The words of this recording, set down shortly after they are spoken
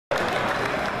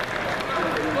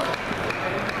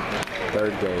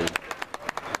third game.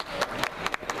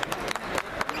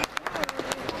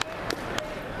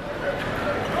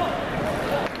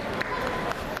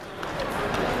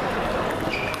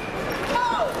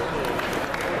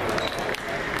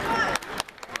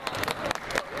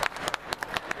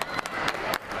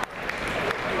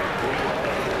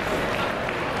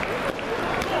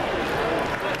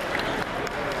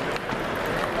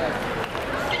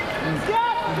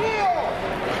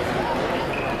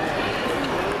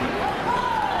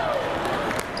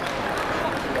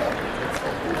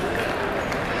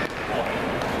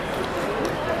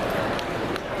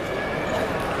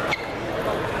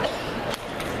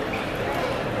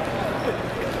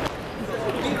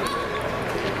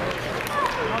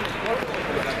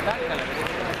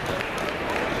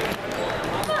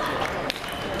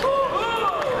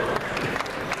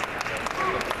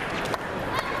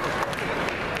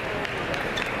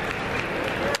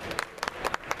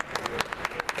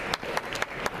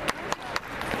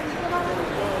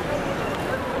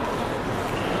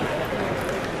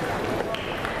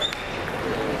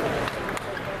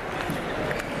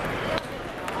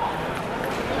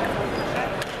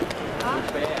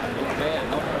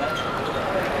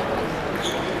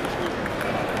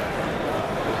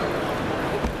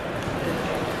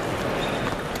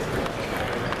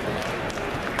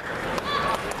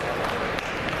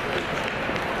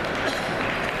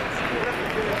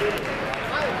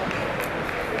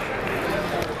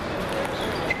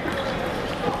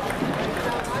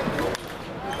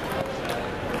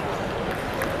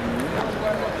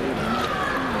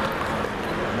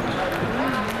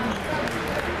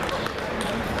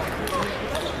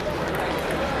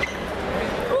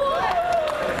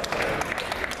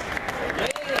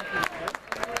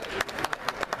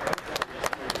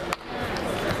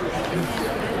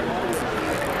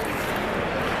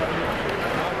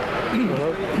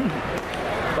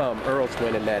 Earl's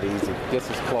winning that easy. This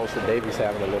is closer. Davy's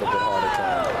having a little bit harder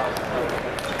time.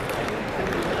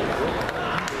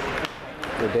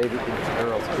 So Davy,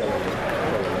 Earl's killing him.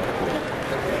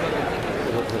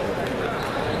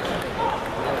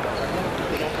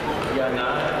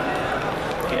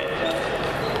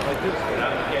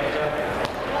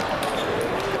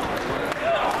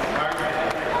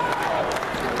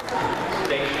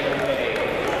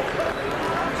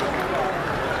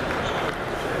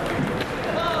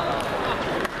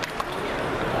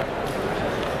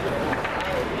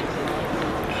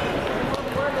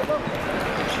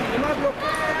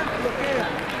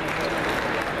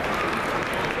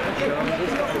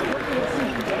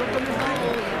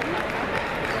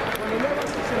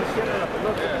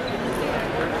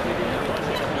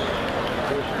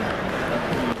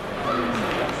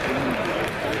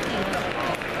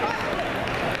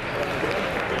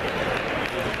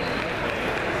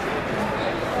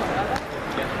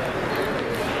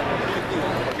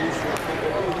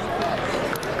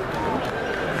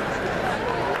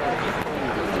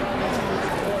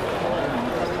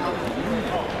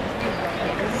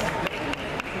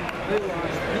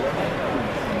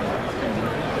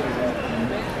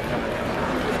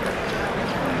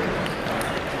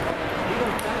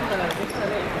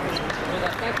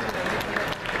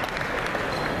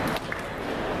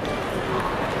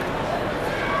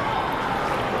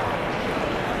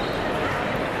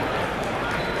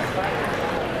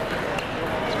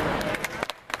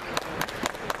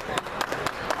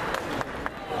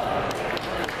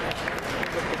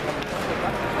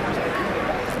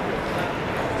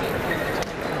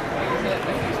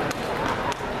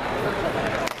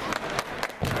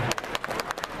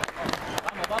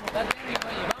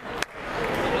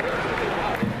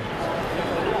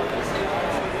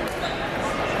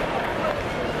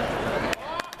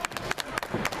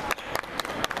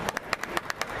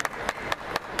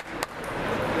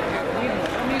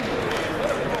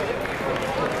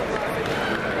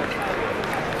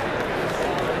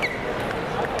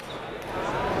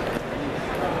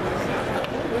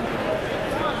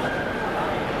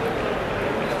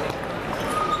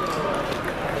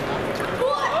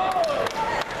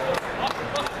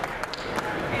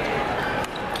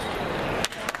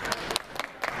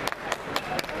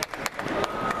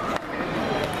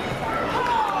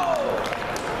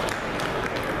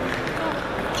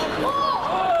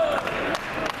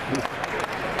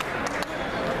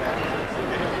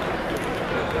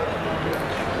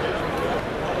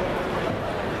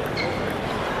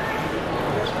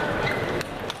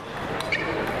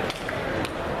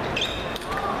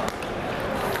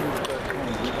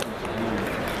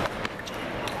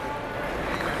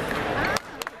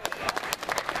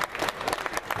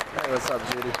 What's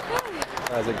up, Judy?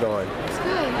 How's it going? It's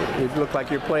good. You look like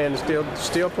you're playing,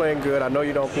 still playing good. I know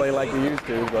you don't play like you used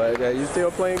to, but you're still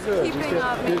playing good. Keeping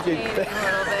up, maintaining a little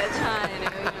bit, trying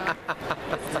to,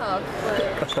 It's tough,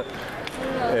 but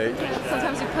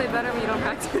sometimes you play better when you don't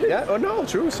practice. Yeah, oh no,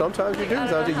 true. Sometimes you do.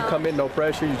 Sometimes you come in no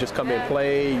pressure. You just come in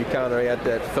play. You kind of got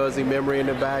that fuzzy memory in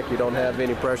the back. You don't have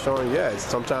any pressure on you. Yeah,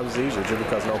 sometimes it's easier just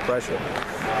because no pressure.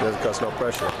 Just because no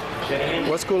pressure.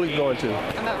 What school are you going to?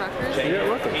 I'm at Rutgers. You're at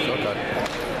Rutgers. Okay.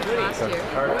 Last year.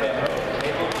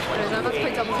 I'm about to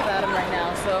play doubles with Adam right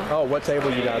now, so. Oh, what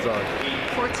table you guys on?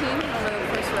 14 on the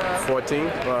first row. 14? All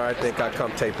right, I think I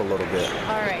come tape a little bit.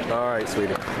 All right. All right,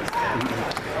 sweetie.